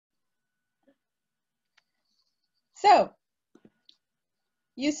So,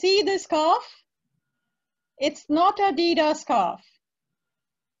 you see this scarf? It's not a AoDA scarf.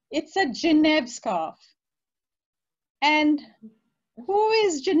 It's a Jenev scarf. And who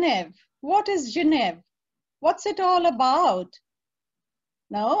is Jenev? What is Jenev? What's it all about?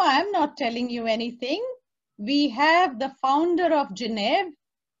 No, I'm not telling you anything. We have the founder of Jenev,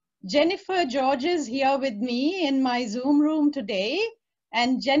 Jennifer Georges, here with me in my Zoom room today.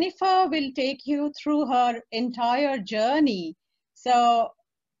 And Jennifer will take you through her entire journey. So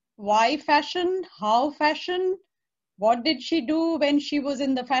why fashion? How fashion? What did she do when she was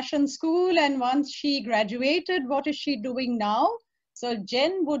in the fashion school? And once she graduated, what is she doing now? So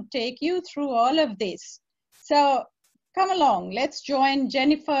Jen would take you through all of this. So come along, let's join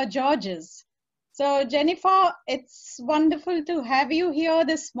Jennifer Georges. So Jennifer, it's wonderful to have you here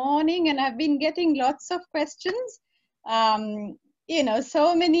this morning, and I've been getting lots of questions. You know,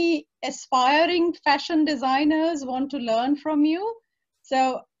 so many aspiring fashion designers want to learn from you.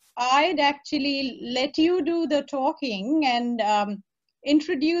 So I'd actually let you do the talking and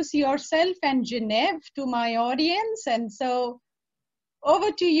introduce yourself and Jenev to my audience. And so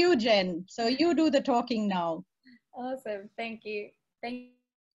over to you, Jen. So you do the talking now. Awesome. Thank you. Thank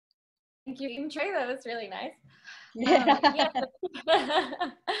you, intro. That was really nice. Yeah.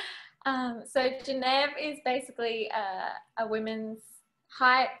 So Jenev is basically a women's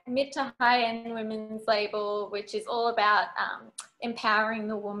mid to high-end women's label, which is all about empowering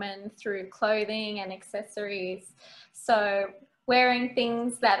the woman through clothing and accessories. So wearing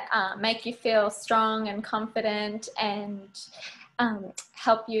things that make you feel strong and confident and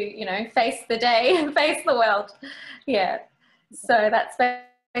help you, you know, face the day and face the world. Yeah. So that's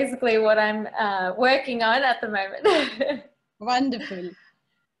basically what I'm working on at the moment. Wonderful.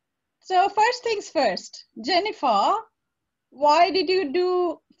 So first things first, Jennifer, why did you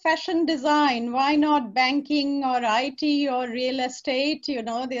do fashion design? Why not banking or IT or real estate? You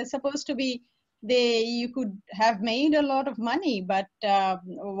know, they're supposed to be, you could have made a lot of money, but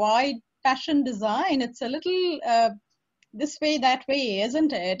why fashion design? It's a little this way, that way,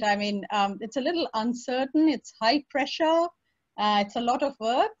 isn't it? I mean, it's a little uncertain, it's high pressure, it's a lot of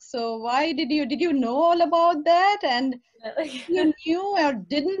work. So why did you know all about that? And you knew or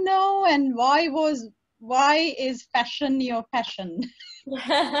didn't know, and why is fashion your passion?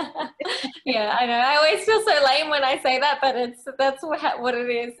 Yeah, I know. I always feel so lame when I say that, but that's what it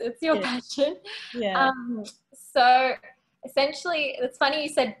is. It's your passion. Yeah. So essentially, it's funny you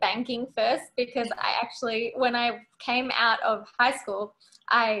said banking first, because I actually, when I came out of high school,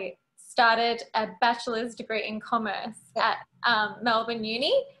 I started a bachelor's degree in commerce at Melbourne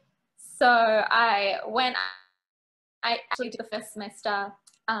Uni. So I actually did the first semester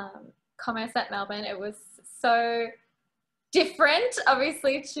commerce at Melbourne. It was so different,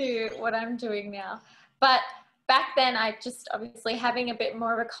 obviously, to what I'm doing now. But back then, I just obviously having a bit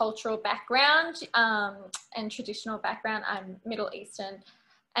more of a cultural background and traditional background. I'm Middle Eastern,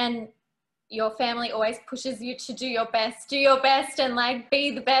 and your family always pushes you to do your best and like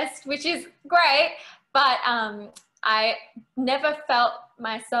be the best, which is great. But I never felt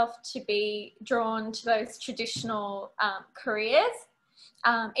myself to be drawn to those traditional careers.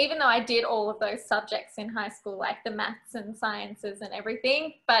 Even though I did all of those subjects in high school, like the maths and sciences and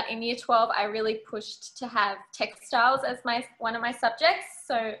everything, but in year 12, I really pushed to have textiles as one of my subjects.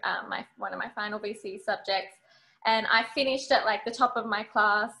 So one of my final BC subjects, and I finished at like the top of my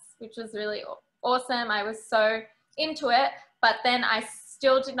class, which was really awesome. I was so into it, but then I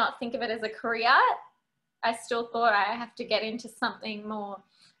still did not think of it as a career. I still thought I have to get into something more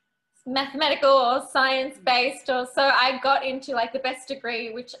mathematical or science-based, or so I got into like the best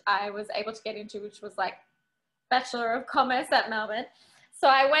degree which I was able to get into, which was like Bachelor of Commerce at Melbourne. So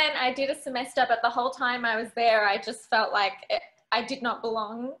I did a semester, but the whole time I was there, I just felt like I did not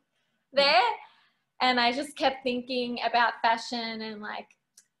belong there. And I just kept thinking about fashion, and like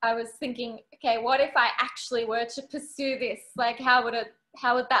I was thinking, okay, what if I actually were to pursue this? Like how would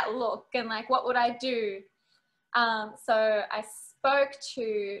that look, and like what would I do? So I spoke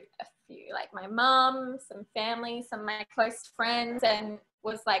to a few, like my mum, some family, some of my close friends, and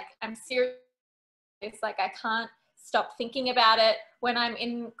was like, I'm serious. Like I can't stop thinking about it. When I'm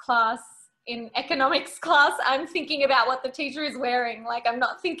in class, in economics class, I'm thinking about what the teacher is wearing. Like I'm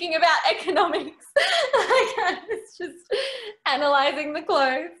not thinking about economics. It's just analyzing the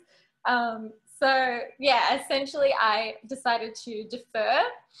clothes. So yeah, essentially I decided to defer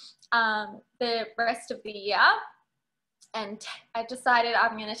the rest of the year. And I decided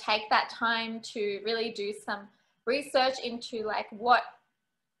I'm going to take that time to really do some research into like what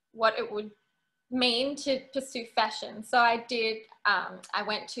it would mean to pursue fashion. So I did, I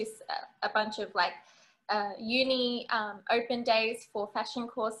went to a bunch of like uni open days for fashion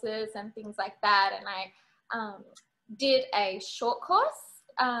courses and things like that. And I did a short course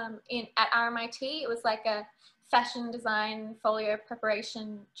at RMIT. It was like a fashion design folio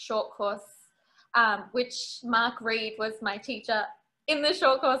preparation short course, which Mark Reed was my teacher in the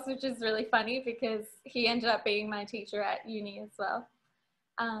short course, which is really funny because he ended up being my teacher at uni as well.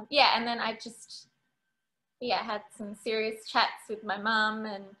 Yeah, and then I just, had some serious chats with my mum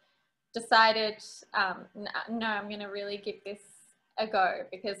and decided, no, I'm going to really give this a go,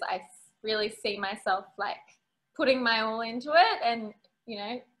 because I really see myself like putting my all into it and, you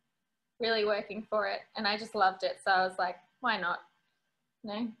know, really working for it. And I just loved it. So I was like, why not?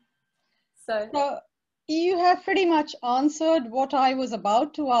 You know? So you have pretty much answered what I was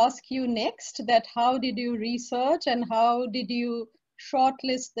about to ask you next, that how did you research and how did you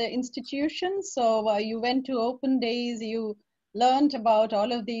shortlist the institutions? So you went to open days, you learned about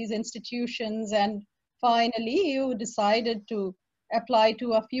all of these institutions, and finally you decided to apply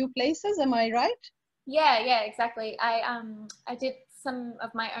to a few places. Am I right? Yeah, exactly. I did some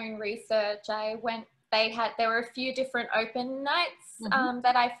of my own research. I went, there were a few different open nights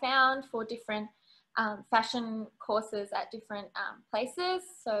that I found for different fashion courses at different places.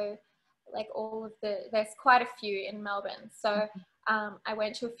 So like there's quite a few in Melbourne. So I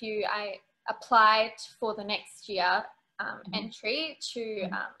went to a few. I applied for the next year entry to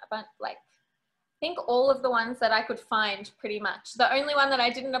a bunch, like, I think all of the ones that I could find pretty much. The only one that I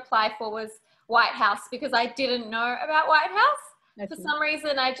didn't apply for was White House, because I didn't know about White House. For some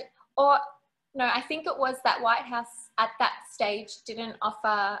reason. I think it was that White House at that stage didn't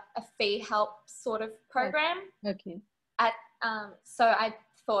offer a fee help sort of program. So I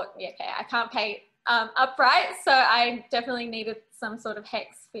thought, okay, I can't pay upright, so I definitely needed some sort of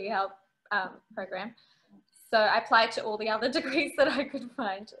HEX fee help program. So I applied to all the other degrees that I could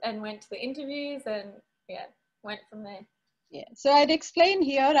find and went to the interviews and went from there. Yeah, so I'd explain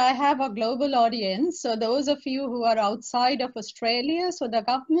here, I have a global audience. So those of you who are outside of Australia, so the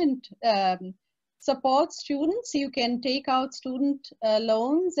government supports students. You can take out student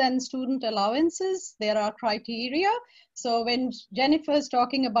loans and student allowances. There are criteria. So when Jennifer is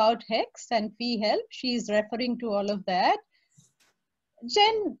talking about HEX and fee help, she's referring to all of that.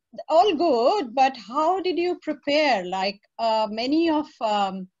 Jen, all good, but how did you prepare? Like many of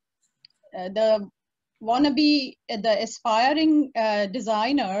the aspiring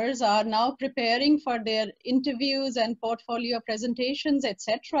designers are now preparing for their interviews and portfolio presentations,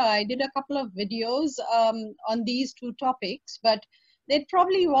 etc. I did a couple of videos on these two topics, but they'd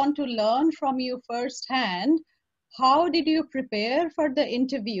probably want to learn from you firsthand. How did you prepare for the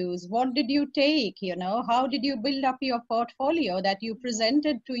interviews? What did you take? You know, how did you build up your portfolio that you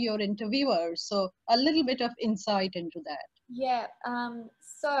presented to your interviewers? So a little bit of insight into that. Yeah,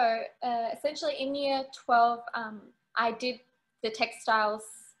 so essentially in year 12, I did the textiles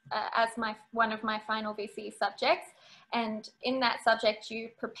as one of my final VCE subjects. And in that subject, you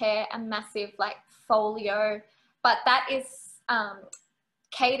prepare a massive like folio, but that is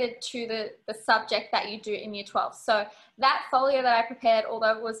catered to the subject that you do in year 12. So that folio that I prepared,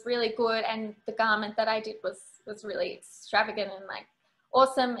 although it was really good, and the garment that I did was really extravagant and like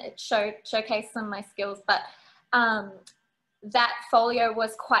awesome, it showcased some of my skills, but that folio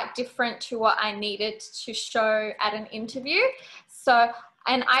was quite different to what I needed to show at an interview. So,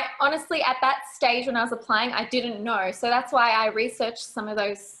 and I honestly, at that stage when I was applying, I didn't know. So that's why I researched some of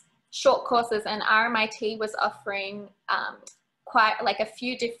those short courses, and RMIT was offering quite like a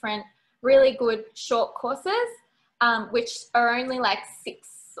few different really good short courses, which are only like 6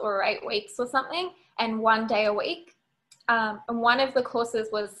 or 8 weeks or something, and 1 day a week. And one of the courses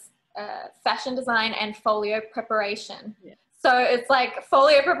was fashion design and folio preparation. Yeah. So it's like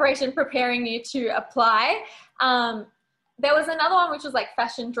folio preparation preparing you to apply. There was another one which was like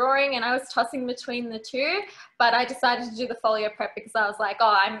fashion drawing, and I was tossing between the two, but I decided to do the folio prep because I was like,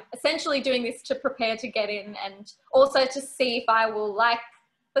 oh, I'm essentially doing this to prepare to get in and also to see if I will like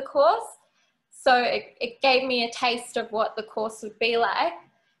the course. So it gave me a taste of what the course would be like,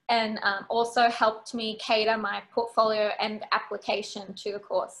 and also helped me cater my portfolio and application to the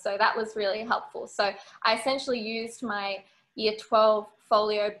course. So that was really helpful. So I essentially used my year 12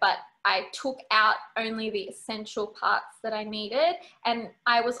 folio, but I took out only the essential parts that I needed. And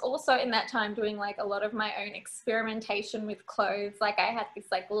I was also in that time doing like a lot of my own experimentation with clothes. Like I had this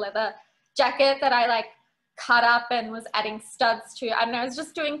like leather jacket that I like cut up and was adding studs to. I don't know, I was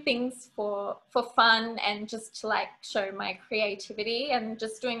just doing things for fun and just to like show my creativity, and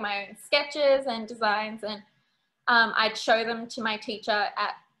just doing my own sketches and designs. And I'd show them to my teacher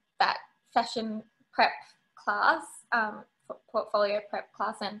at that fashion prep class portfolio prep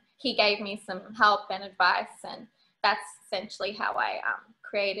class, and he gave me some help and advice, and that's essentially how I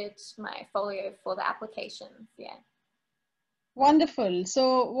created my folio for the applications. Yeah. Wonderful.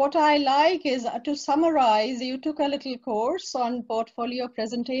 So what I like is to summarize, you took a little course on portfolio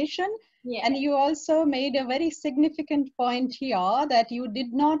presentation, Yeah. and you also made a very significant point here that you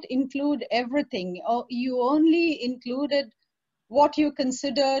did not include everything, or you only included what you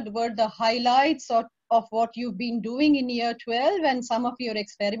considered were the highlights of what you've been doing in year 12 and some of your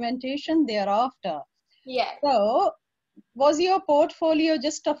experimentation thereafter. Yeah. So was your portfolio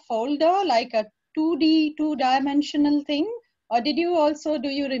just a folder, like a 2D, two-dimensional thing? Or did you also, do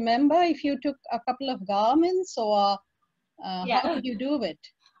you remember if you took a couple of garments, or Yeah. how did you do it?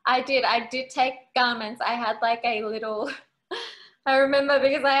 I did take garments. I had like a little, I remember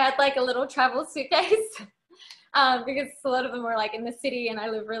because I had like a little travel suitcase because a lot of them were like in the city and I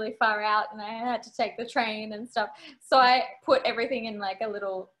live really far out and I had to take the train and stuff. So I put everything in like a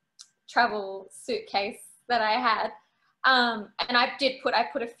little travel suitcase that I had. And I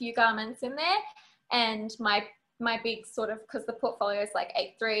put a few garments in there, and my big sort of, because the portfolio is like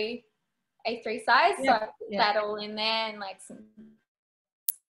A3 size, so I put that all in there and like some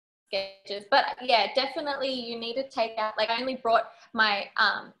sketches. But yeah, definitely you need to take out, like I only brought my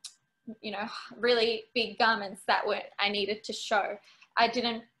you know, really big garments that I needed to show. I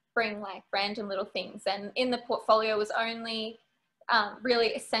didn't bring like random little things, and in the portfolio was only really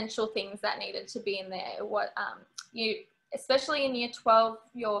essential things that needed to be in there. What especially in year 12,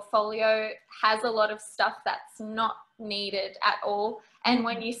 your folio has a lot of stuff that's not needed at all. And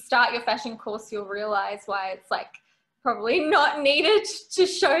when you start your fashion course, you'll realize why it's like probably not needed to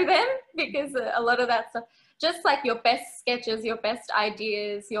show them, because a lot of that stuff, just like your best sketches, your best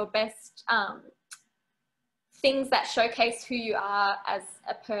ideas, your best things that showcase who you are as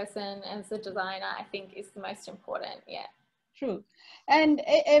a person, as a designer, I think is the most important. Yeah. True. And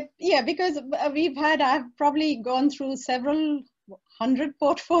yeah, because I've probably gone through several hundred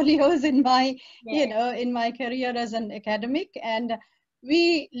portfolios in my, you know, in my career as an academic. And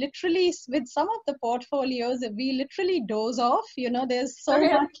we literally, with some of the portfolios, we literally doze off, you know, there's so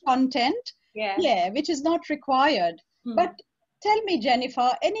much content, which is not required. But tell me,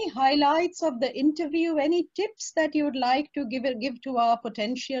 Jennifer, any highlights of the interview, any tips that you would like to give to our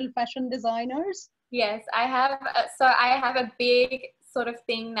potential fashion designers? Yes, I have. So I have a big sort of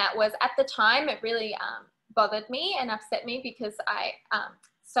thing that was, at the time, it really bothered me and upset me, because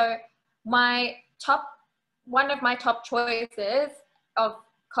so one of my top choices of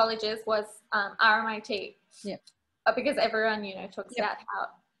colleges was RMIT. Yeah. Because everyone, you know, talks about how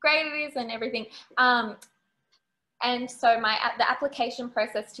great it is and everything. And so the application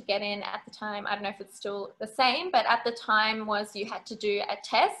process to get in at the time, I don't know if it's still the same, but at the time was you had to do a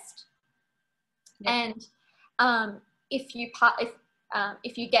test. And if you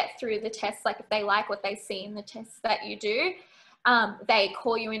get through the test, like if they like what they see in the tests that you do, they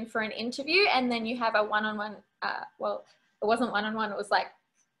call you in for an interview, and then you have a one-on-one. Well, it wasn't one-on-one; it was like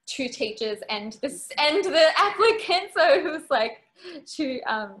two teachers and the applicant. So it was like two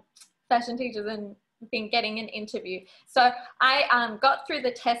fashion teachers and getting an interview. So I got through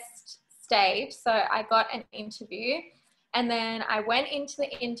the test stage. So I got an interview, and then I went into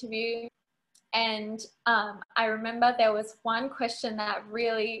the interview. And I remember there was one question that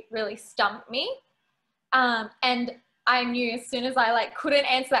really, really stumped me. And I knew as soon as I like couldn't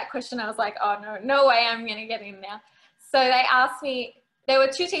answer that question, I was like, oh no way I'm going to get in now. So they asked me, there were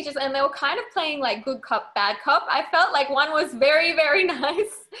two teachers and they were kind of playing like good cop, bad cop. I felt like one was very, very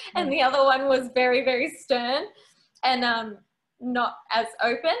nice and the other one was very, very stern and not as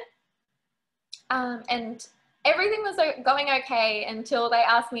open. And everything was going okay until they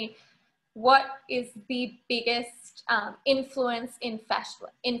asked me, what is the biggest influence in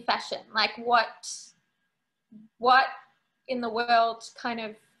fashion? Like what in the world kind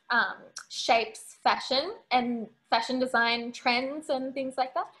of shapes fashion and fashion design trends and things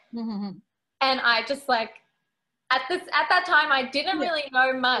like that? And I just like, at that time, I didn't really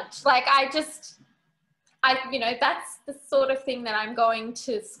know much. Like you know, that's the sort of thing that I'm going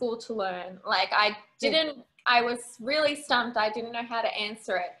to school to learn. Like I was really stumped. I didn't know how to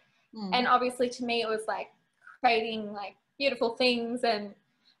answer it. And obviously to me, it was like creating like beautiful things and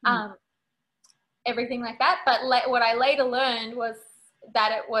everything like that. But what I later learned was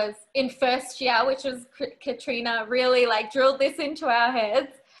that it was in first year, which was Katrina really like drilled this into our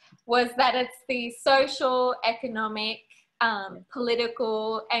heads, was that it's the social, economic,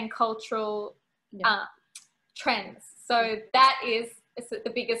 political and cultural trends. So that is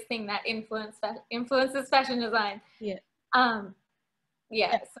the biggest thing that influences fashion design.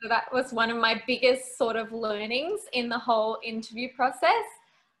 yeah, so that was one of my biggest sort of learnings in the whole interview process.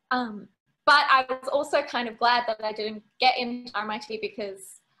 But I was also kind of glad that I didn't get into RMIT,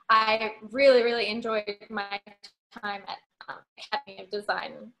 because I really, really enjoyed my time at Academy of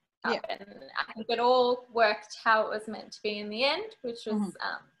Design. And I think it all worked how it was meant to be in the end, which was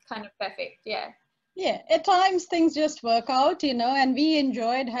kind of perfect. Yeah, at times things just work out, you know, and we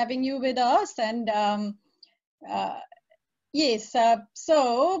enjoyed having you with us. And yes,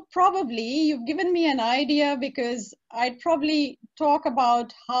 so probably you've given me an idea, because I'd probably talk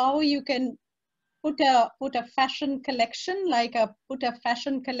about how you can put a fashion collection, put a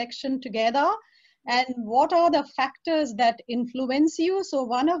fashion collection together, and what are the factors that influence you. So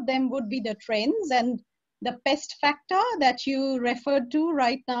one of them would be the trends and the pest factor that you referred to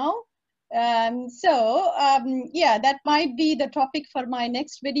right now. Yeah, that might be the topic for my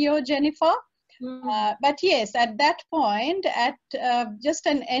next video, Jennifer. But yes, at that point, at just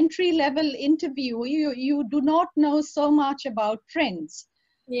an entry-level interview, you do not know so much about trends.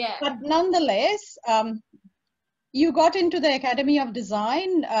 Yeah. But nonetheless, you got into the Academy of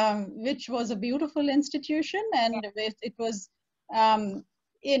Design, which was a beautiful institution, and it was,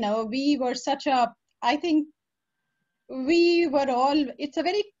 you know, we were such a, I think we were all, it's a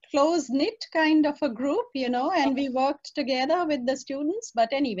very close-knit kind of a group, you know, and we worked together with the students. But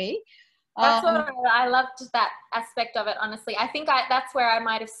anyway, that's what I loved, that aspect of it, honestly. I think that's where I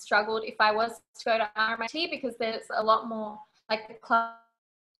might have struggled if I was to go to RMIT, because there's a lot more like the club,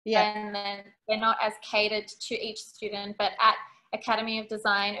 and then they're not as catered to each student. But at Academy of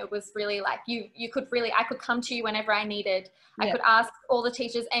Design, it was really like you could really, I could come to you whenever I needed. I could ask all the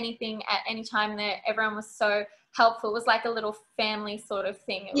teachers anything at any time there. Everyone was so helpful. It was like a little family sort of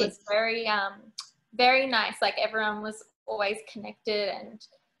thing. It was very, very nice. Like everyone was always connected, and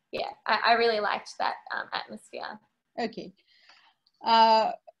yeah, I really liked that atmosphere. Okay.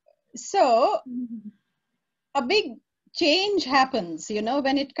 So a big change happens, you know,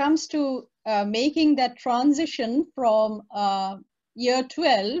 when it comes to making that transition from year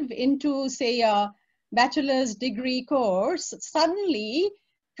 12 into, say, a bachelor's degree course. Suddenly,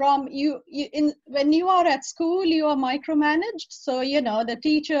 from when you are at school, you are micromanaged. So, you know, the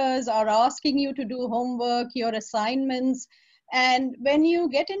teachers are asking you to do homework, your assignments. And when you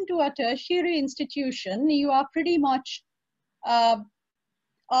get into a tertiary institution, you are pretty much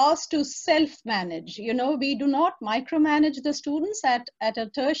asked to self-manage. You know, we do not micromanage the students at a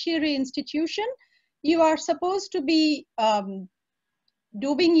tertiary institution. You are supposed to be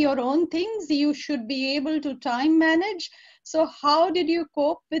doing your own things. You should be able to time manage. So how did you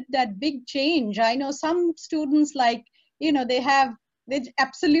cope with that big change? I know some students, like, you know, they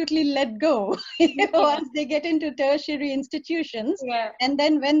absolutely let go once they get into tertiary institutions. And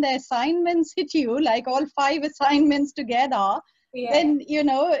then when the assignments hit you, like all 5 assignments together, then, you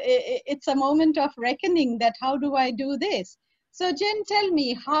know, it's a moment of reckoning that how do I do this? So Jen, tell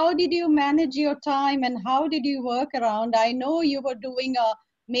me, how did you manage your time and how did you work around? I know you were doing a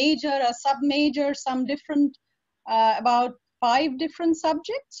major, a sub-major, some different, about 5 different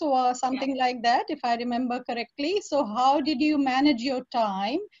subjects or something like that, if I remember correctly. So how did you manage your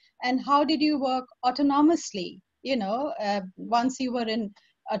time and how did you work autonomously, you know, once you were in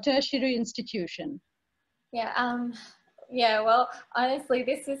a tertiary institution? Yeah, well, honestly,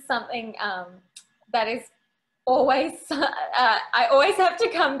 this is something that is always, I always have to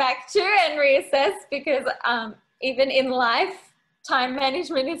come back to and reassess, because even in life, time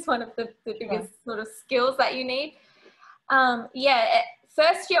management is one of the biggest sort of skills that you need.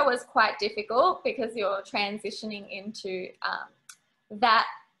 First year was quite difficult because you're transitioning into that,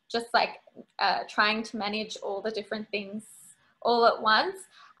 just like trying to manage all the different things all at once.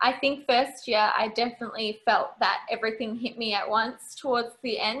 I think first year I definitely felt that everything hit me at once towards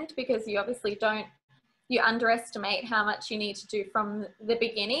the end, because you obviously you underestimate how much you need to do from the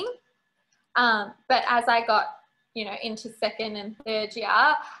beginning. But as I got, you know, into second and third year,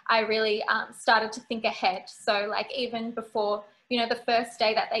 I really started to think ahead. So like even before, you know, the first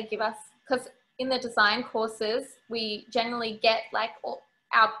day that they give us, because in the design courses, we generally get like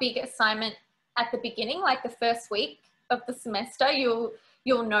our big assignment at the beginning, like the first week of the semester.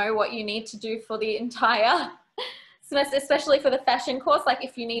 You'll know what you need to do for the entire semester, especially for the fashion course. Like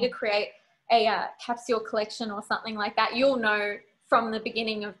if you need to create a capsule collection or something like that, you'll know from the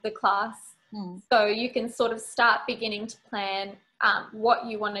beginning of the class. So you can sort of start beginning to plan what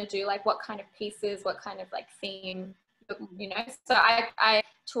you want to do, like what kind of pieces, what kind of like theme, you know. So I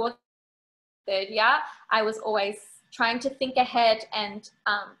towards the third year, I was always trying to think ahead and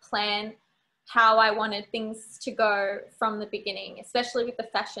plan how I wanted things to go from the beginning, especially with the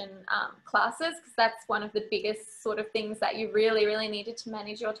fashion classes, because that's one of the biggest sort of things that you really, really needed to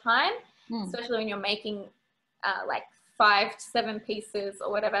manage your time, especially when you're making like 5 to 7 pieces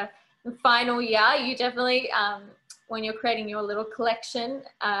or whatever. The final year, you definitely, when you're creating your little collection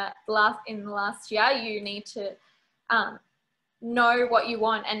in the last year, you need to know what you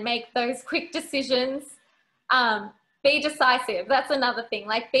want and make those quick decisions. Be decisive. That's another thing.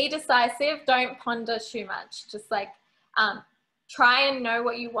 Like, be decisive. Don't ponder too much. Just like try and know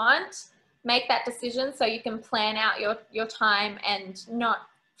what you want. Make that decision so you can plan out your time and not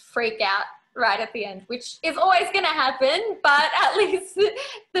freak out right at the end, which is always going to happen. But at least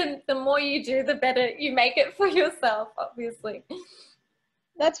the more you do, the better you make it for yourself, obviously.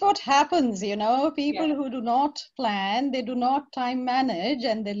 That's what happens, you know, people who do not plan, they do not time manage,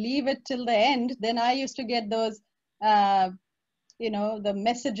 and they leave it till the end. Then I used to get those, you know, the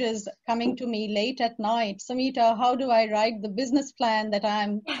messages coming to me late at night. Samita, how do I write the business plan that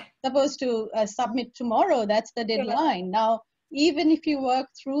I'm supposed to submit tomorrow? That's the deadline. Now, even if you work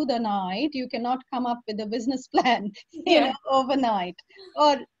through the night, you cannot come up with a business plan, you know, overnight.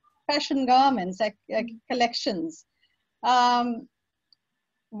 Or fashion garments, collections.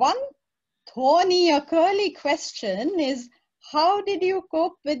 One thorny or curly question is, how did you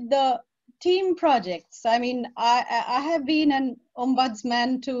cope with the team projects? I mean, I have been an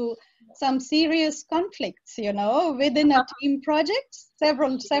ombudsman to some serious conflicts, you know, within a team project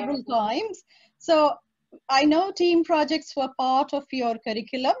several times. So I know team projects were part of your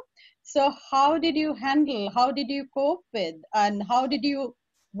curriculum. So how did you handle, how did you cope with, and how did you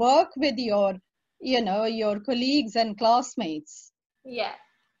work with your, you know, your colleagues and classmates? Yeah.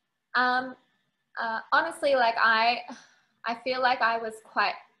 Honestly, like I feel like I was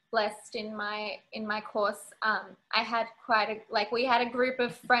quite blessed in my course. I had we had a group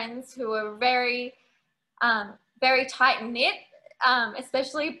of friends who were very very tight knit,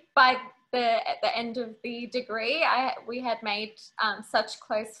 especially by at the end of the degree. We had made such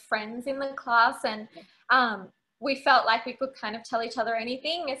close friends in the class, and we felt like we could kind of tell each other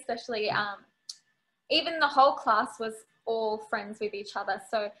anything, especially even the whole class was all friends with each other.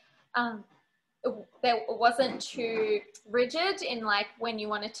 So there wasn't too rigid in like when you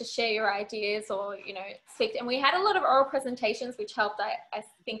wanted to share your ideas or, you know, speak. And we had a lot of oral presentations, which helped, I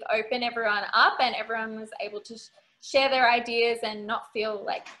think, open everyone up, and everyone was able to share their ideas and not feel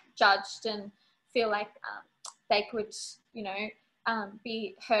like judged, and feel like they could, you know,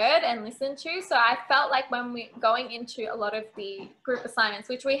 be heard and listened to. So I felt like when we going into a lot of the group assignments,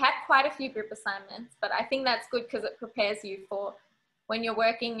 which we had quite a few group assignments, but I think that's good because it prepares you for when you're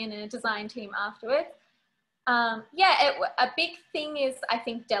working in a design team afterwards. A big thing is, I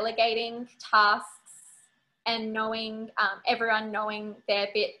think, delegating tasks and knowing, everyone knowing their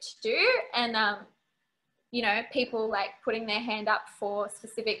bit to do, and you know, people like putting their hand up for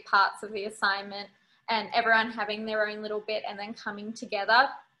specific parts of the assignment, and everyone having their own little bit and then coming together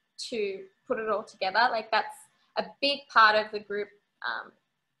to put it all together. Like, that's a big part of the group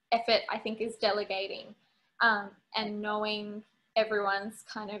effort, I think, is delegating and knowing everyone's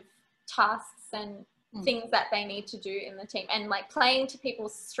kind of tasks and things that they need to do in the team, and like playing to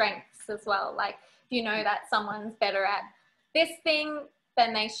people's strengths as well. Like, if you know that someone's better at this thing,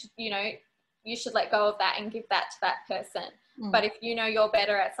 then they should, you know, you should let go of that and give that to that person. But if you know you're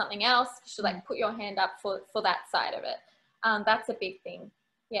better at something else, you should like put your hand up for that side of it. That's a big thing.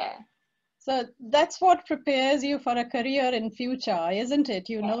 Yeah. So that's what prepares you for a career in future, isn't it?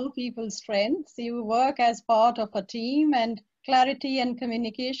 You know people's strengths, you work as part of a team, and clarity and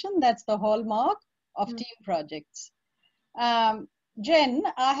communication, that's the hallmark of team projects. Jen,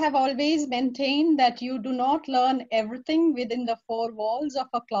 I have always maintained that you do not learn everything within the 4 walls of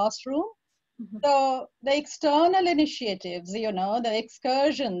a classroom. So the external initiatives, you know, the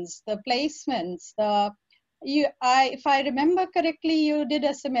excursions, the placements, if I remember correctly, you did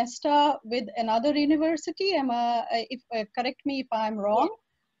a semester with another university. Correct me if I'm wrong.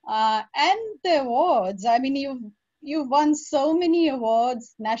 And the awards. I mean, you've won so many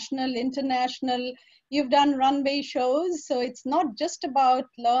awards, national, international. You've done runway shows. So it's not just about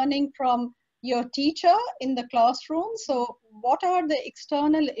learning from your teacher in the classroom. So what are the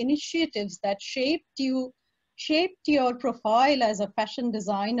external initiatives that shaped your profile as a fashion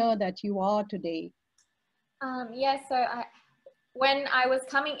designer that you are today? So when I was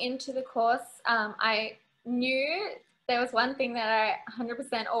coming into the course, I knew there was one thing that I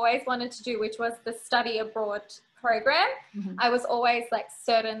 100% always wanted to do, which was the study abroad program. I was always like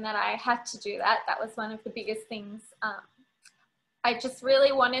certain that I had to do that. That was one of the biggest things. I just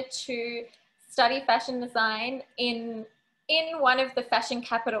really wanted to study fashion design in in one of the fashion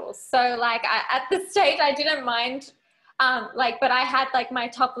capitals. So like at the stage I didn't mind, but I had like my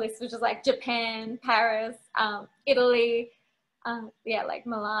top list, which is like Japan, Paris, Italy, yeah, like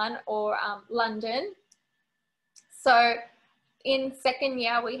Milan or London. So in second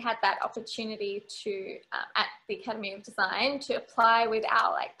year, we had that opportunity to, at the Academy of Design, to apply with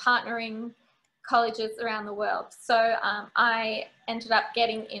our like partnering colleges around the world. So I ended up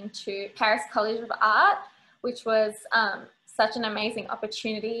getting into Paris College of Art, which was such an amazing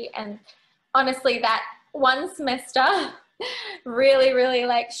opportunity. And honestly, that one semester really, really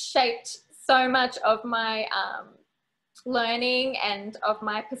like shaped so much of my learning and of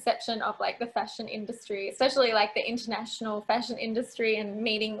my perception of like the fashion industry, especially like the international fashion industry, and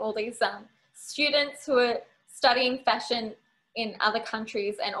meeting all these students who are studying fashion in other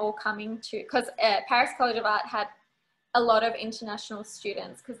countries and all coming to, because Paris College of Art had a lot of international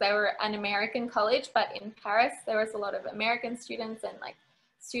students because they were an American college, but in Paris there was a lot of American students and like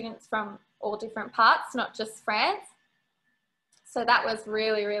students from all different parts, not just France. So that was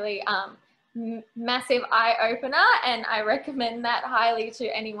really, really massive eye-opener, and I recommend that highly to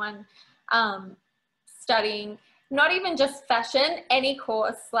anyone studying not even just fashion, any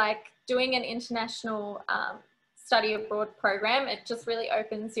course, like doing an international study abroad program. It just really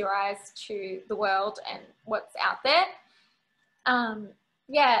opens your eyes to the world and what's out there.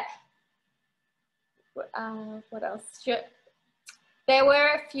 Yeah. What else? There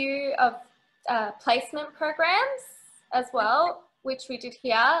were a few of placement programs as well, which we did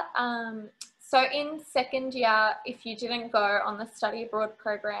here. So in second year, if you didn't go on the study abroad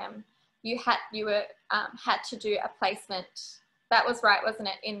program, you had to do a placement. That was right, wasn't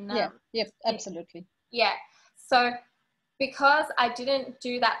it? Yep, absolutely. Yeah. So because I didn't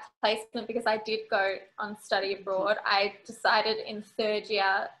do that placement, because I did go on study abroad, I decided in third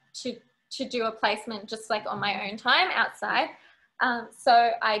year to do a placement just like on my own time outside.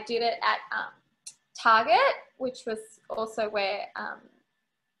 So I did it at Target, which was also where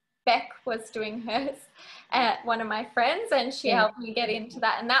Beck was doing hers, at one of my friends, and she helped me get into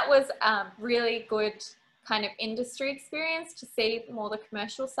that. And that was really good kind of industry experience to see more the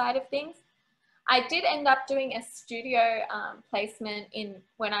commercial side of things. I did end up doing a studio placement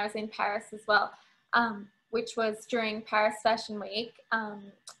when I was in Paris as well, which was during Paris Fashion Week,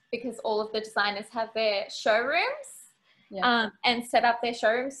 because all of the designers have their showrooms. Yeah. And set up their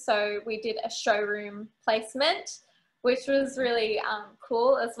showrooms. So we did a showroom placement, which was really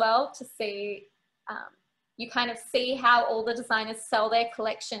cool as well to see. You kind of see how all the designers sell their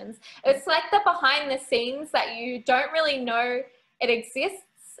collections. It's like the behind the scenes that you don't really know it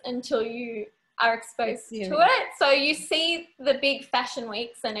exists until you are exposed to it. So you see the big fashion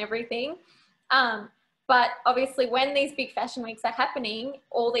weeks and everything. But obviously when these big fashion weeks are happening,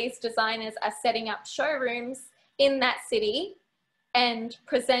 all these designers are setting up showrooms in that city and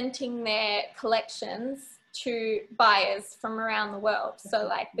presenting their collections to buyers from around the world. So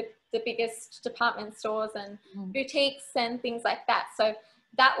like the biggest department stores and boutiques and things like that. So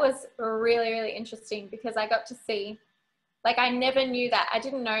that was really, really interesting because I got to see, like I never knew that. I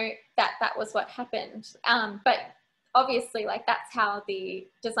didn't know that that was what happened. But obviously like that's how the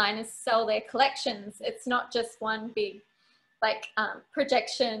designers sell their collections. It's not just one big like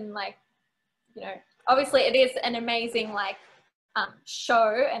projection, like, you know, obviously it is an amazing like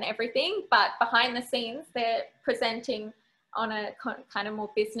show and everything, but behind the scenes they're presenting on a kind of more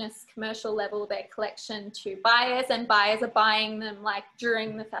business commercial level their collection to buyers, and buyers are buying them like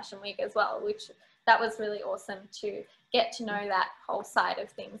during the fashion week as well, which that was really awesome to get to know that whole side of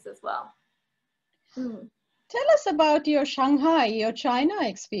things as well. Tell us about your Shanghai, your China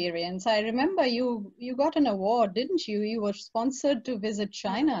experience. I remember you got an award, didn't you? You were sponsored to visit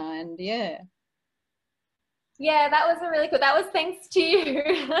China, and yeah. Yeah, that was a really cool, that was thanks to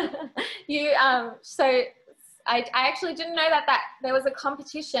you. So I actually didn't know that there was a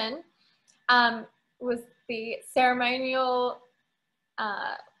competition. Was the ceremonial,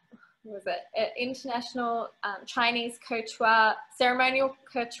 what was it? International Chinese couture, ceremonial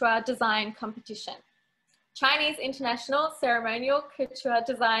couture design competition. Chinese International Ceremonial Couture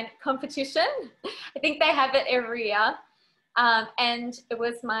Design Competition. I think they have it every year. And it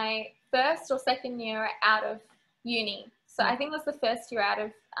was my first or second year out of uni. So I think it was the first year out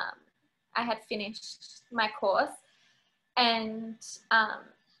of, I had finished my course, and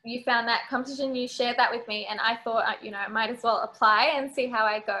you found that competition, you shared that with me, and I thought, you know, I might as well apply and see how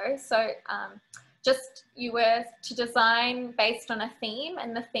I go. So just, you were to design based on a theme,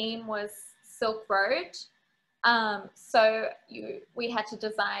 and the theme was Silk Road. So we had to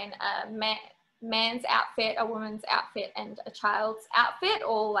design a man's outfit, a woman's outfit, and a child's outfit,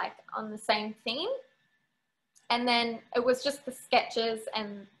 all like on the same theme. And then it was just the sketches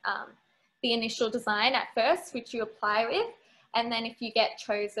and the initial design at first, which you apply with. And then if you get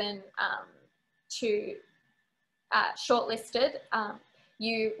chosen to shortlisted,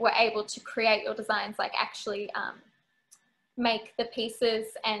 you were able to create your designs, like actually make the pieces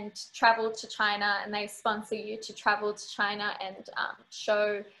and travel to China, and they sponsor you to travel to China and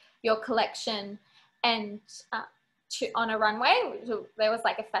show your collection and on a runway. There was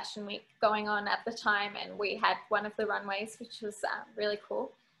like a fashion week going on at the time, and we had one of the runways, which was really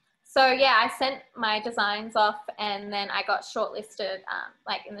cool. So yeah, I sent my designs off, and then I got shortlisted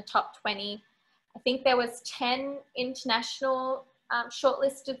like in the top 20. I think there was 10 international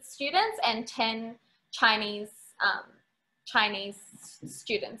shortlisted students and 10 Chinese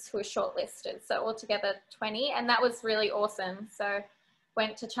students who were shortlisted. So altogether 20, and that was really awesome. So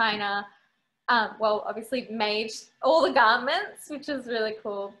went to China, well, obviously made all the garments, which was really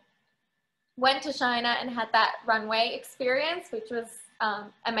cool. Went to China and had that runway experience, which was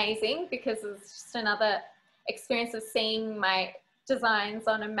amazing, because it was just another experience of seeing my designs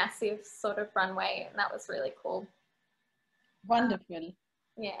on a massive sort of runway, and that was really cool. Wonderful.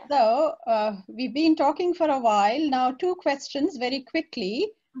 Yeah. So we've been talking for a while now. 2 questions very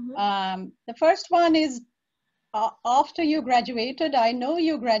quickly. The first one is, after you graduated, I know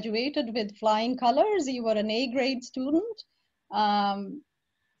you graduated with flying colors. You were an A grade student.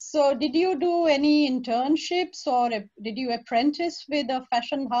 So did you do any internships, or did you apprentice with a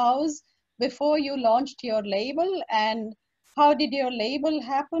fashion house before you launched your label? And how did your label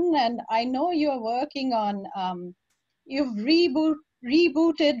happen? And I know you're working on, you've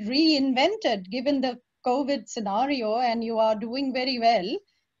rebooted, reinvented, given the COVID scenario, and you are doing very well.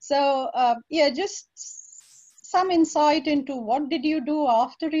 So yeah, just some insight into what did you do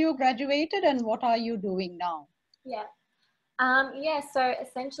after you graduated and what are you doing now? Yeah. Yeah, so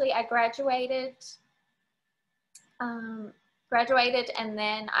essentially I graduated and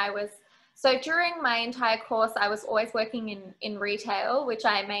then so during my entire course, I was always working in retail, which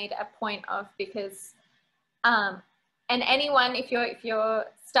I made a point of, because, and anyone, if you're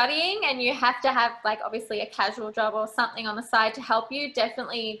studying and you have to have like obviously a casual job or something on the side to help you,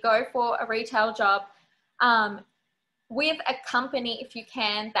 definitely go for a retail job with a company, if you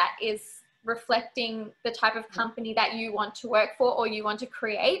can, that is reflecting the type of company that you want to work for or you want to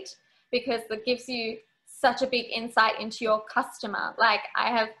create, because that gives you such a big insight into your customer. Like, I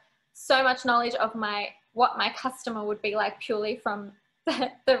have so much knowledge of what my customer would be like purely from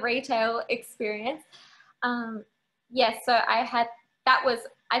the retail experience. Yes, so I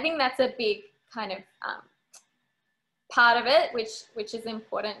think that's a big kind of part of it, which is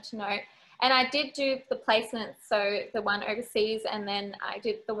important to note. And I did do the placements, so the one overseas, and then I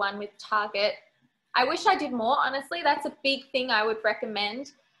did the one with Target. I wish I did more, honestly. That's a big thing I would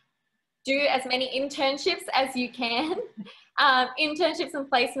recommend. Do as many internships as you can, internships and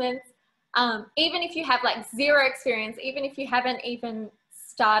placements. Even if you have like 0 experience, even if you haven't even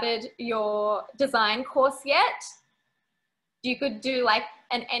started your design course yet, you could do like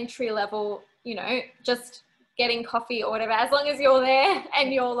an entry level, you know, just getting coffee or whatever, as long as you're there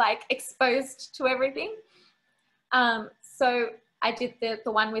and you're like exposed to everything. So I did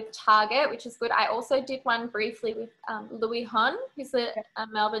the one with Target, which is good. I also did one briefly with Louis Hon, who's a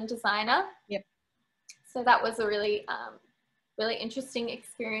Melbourne designer. Yep. So that was a really, really interesting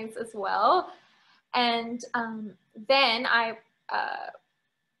experience as well. And then I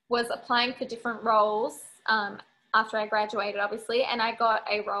was applying for different roles after I graduated, obviously, and I got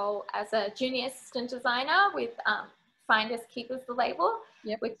a role as a junior assistant designer with Finders Keepers, the label,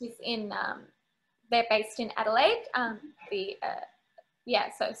 which is in, they're based in Adelaide.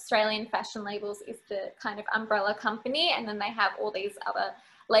 So Australian Fashion Labels is the kind of umbrella company, and then they have all these other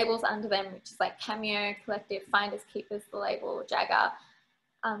labels under them, which is like Cameo, Collective, Finders Keepers, the label, Jagger,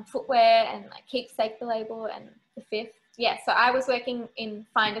 Footwear, and like Keepsake, the label, and The Fifth. Yeah, so I was working in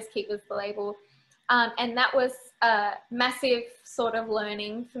Finders Keepers, the label. And that was a massive sort of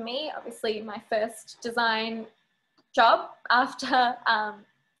learning for me. Obviously, my first design job after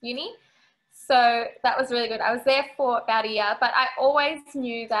uni. So that was really good. I was there for about a year, but I always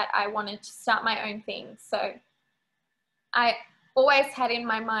knew that I wanted to start my own thing. So I always had in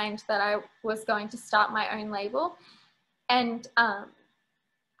my mind that I was going to start my own label. And the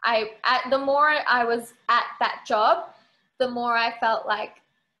more I was at that job, the more I felt like,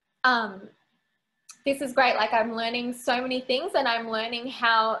 this is great. Like, I'm learning so many things, and I'm learning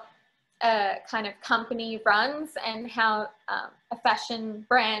how a kind of company runs and how a fashion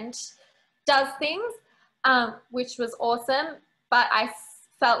brand does things, which was awesome. But I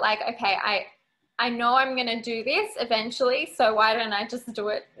felt like, okay, I know I'm going to do this eventually, so why don't I just do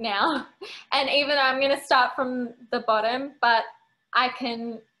it now? And even though I'm going to start from the bottom, but I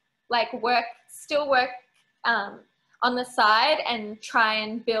can like still work on the side and try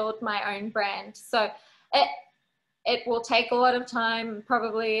and build my own brand. So it will take a lot of time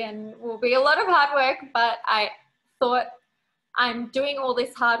probably, and will be a lot of hard work, but I thought, I'm doing all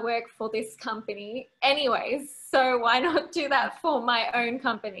this hard work for this company anyways, so why not do that for my own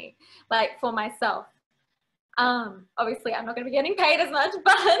company, like for myself? Obviously I'm not going to be getting paid as much,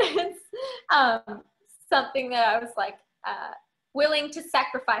 but it's something that I was like willing to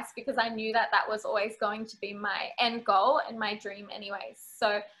sacrifice, because I knew that that was always going to be my end goal and my dream anyways.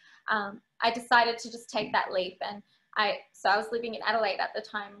 So I decided to just take that leap, and I was living in Adelaide at the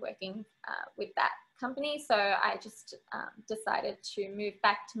time, working with that company. So I just decided to move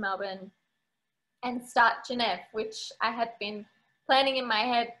back to Melbourne and start Jenev, which I had been planning in my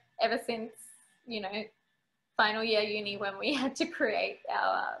head ever since, you know, final year uni, when we had to create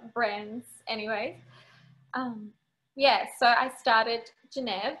our brands anyways. Yeah, so I started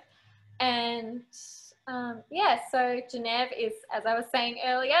Jenev, and yeah, so Jenev is, as I was saying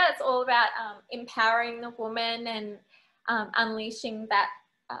earlier, it's all about empowering the woman and unleashing that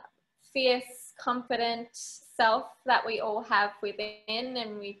fierce, confident self that we all have within,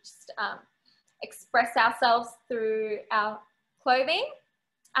 and we just express ourselves through our clothing.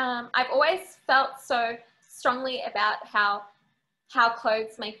 I've always felt so strongly about how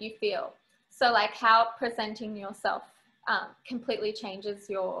clothes make you feel. So like how presenting yourself completely changes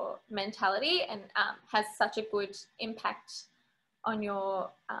your mentality, and has such a good impact on your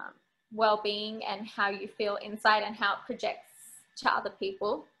well-being and how you feel inside, and how it projects to other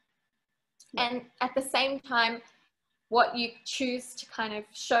people. And at the same time, what you choose to kind of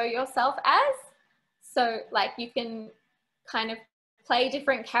show yourself as. So like you can kind of play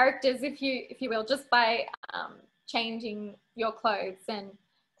different characters, if you will, just by changing your clothes and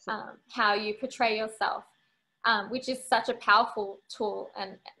how you portray yourself, which is such a powerful tool.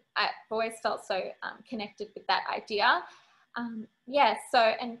 And I've always felt so connected with that idea. Yeah, so,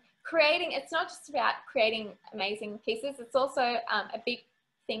 and creating, it's not just about creating amazing pieces, it's also a big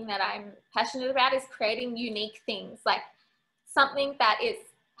thing that I'm passionate about is creating unique things, like something that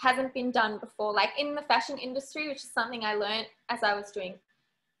hasn't been done before, like in the fashion industry, which is something I learned as I was doing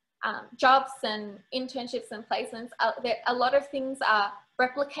jobs and internships and placements. A lot of things are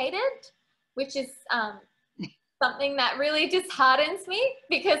replicated, which is something that really disheartens me,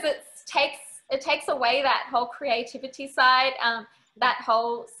 because it takes away that whole creativity side, that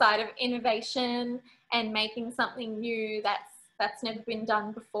whole side of innovation and making something new that's never been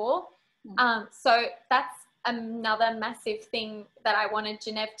done before. So that's another massive thing that I wanted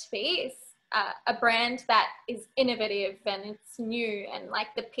Jenev to be, is a brand that is innovative and it's new, and like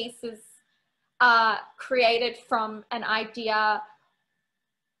the pieces are created from an idea,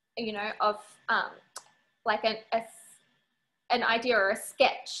 you know, of like an idea or a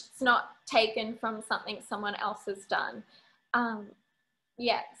sketch. It's not taken from something someone else has done.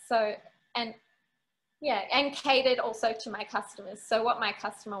 Yeah, so, and yeah, and catered also to my customers. So what my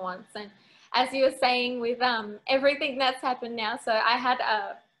customer wants. And as you were saying with everything that's happened now, so I had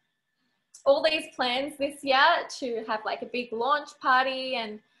all these plans this year to have like a big launch party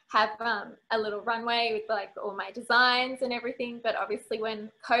and have a little runway with like all my designs and everything. But obviously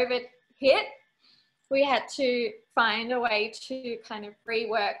when COVID hit, we had to find a way to kind of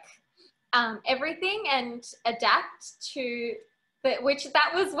rework everything and adapt to that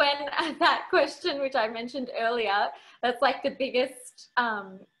was when that question, which I mentioned earlier, that's like the biggest,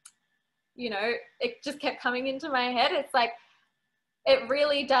 you know, it just kept coming into my head. It's like, it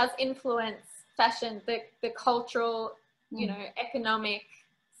really does influence fashion, the cultural, you know, economic,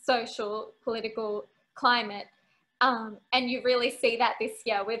 social, political climate. And you really see that this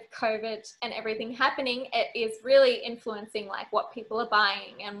year with COVID and everything happening. It is really influencing like what people are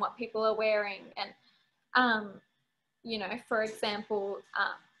buying and what people are wearing. And, you know, for example,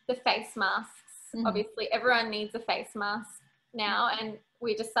 the face masks, obviously everyone needs a face mask now. And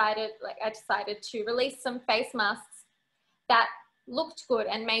I decided to release some face masks that looked good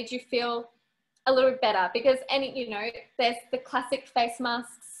and made you feel a little bit better, because you know, there's the classic face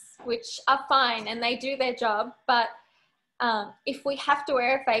masks, which are fine and they do their job, but if we have to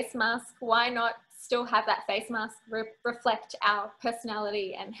wear a face mask, why not still have that face mask reflect our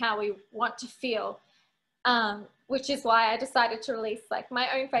personality and how we want to feel, which is why I decided to release like my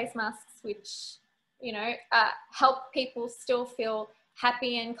own face masks, which, you know, help people still feel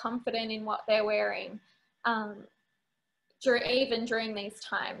happy and confident in what they're wearing, even during these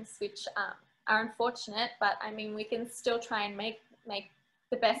times, which are unfortunate. But I mean, we can still try and make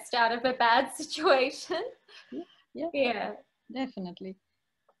the best out of a bad situation. Yeah, definitely.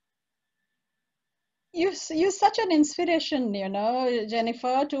 You're such an inspiration, you know,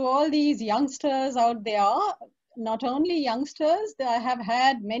 Jennifer, to all these youngsters out there. Not only youngsters, I have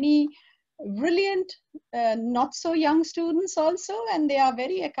had many brilliant, not so young students also, and they are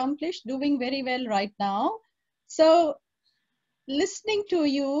very accomplished, doing very well right now. So listening to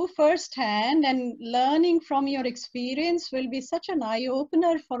you firsthand and learning from your experience will be such an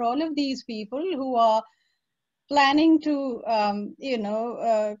eye-opener for all of these people who are planning to,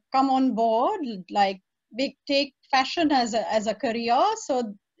 come on board, like take fashion as a career.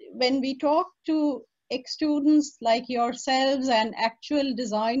 So when we talk to ex-students like yourselves and actual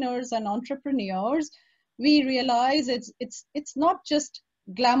designers and entrepreneurs, we realize it's not just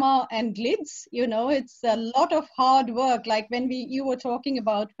glamour and glitz, you know, it's a lot of hard work. Like when you were talking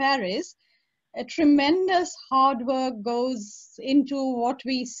about Paris, a tremendous hard work goes into what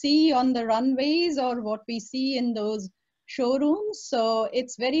we see on the runways or what we see in those showrooms. So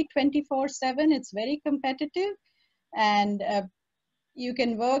it's very 24/7, it's very competitive, and you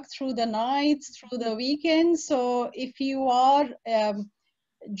can work through the nights, through the weekends. So if you are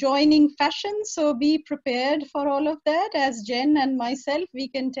joining fashion, so be prepared for all of that. As Jen and myself, we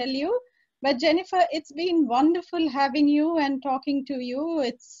can tell you. But Jennifer, it's been wonderful having you and talking to you.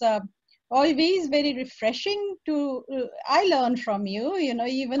 It's always very refreshing to, I learn from you, you know,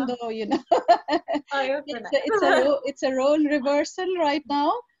 even though, you know, it's a role reversal right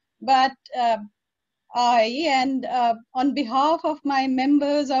now. But on behalf of my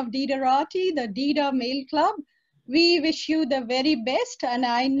members of Didarati, the Dida Mail Club, we wish you the very best. And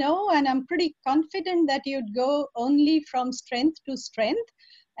I know, and I'm pretty confident that you'd go only from strength to strength.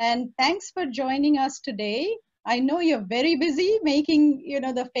 And thanks for joining us today. I know you're very busy making, you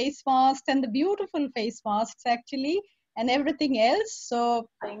know, the face masks and the beautiful face masks actually, and everything else. So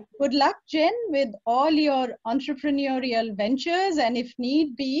good luck, Jen, with all your entrepreneurial ventures. And if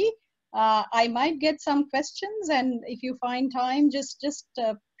need be, I might get some questions, and if you find time, just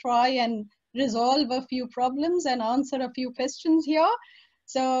try and resolve a few problems and answer a few questions here.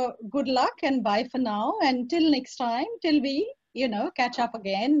 So good luck and bye for now. And till next time, till we, you know, catch up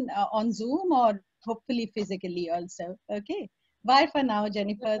again on Zoom or hopefully physically also. Okay. Bye for now,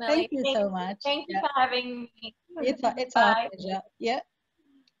 Jennifer. Thank you so much. Thank you for having me. It's our pleasure. Yeah.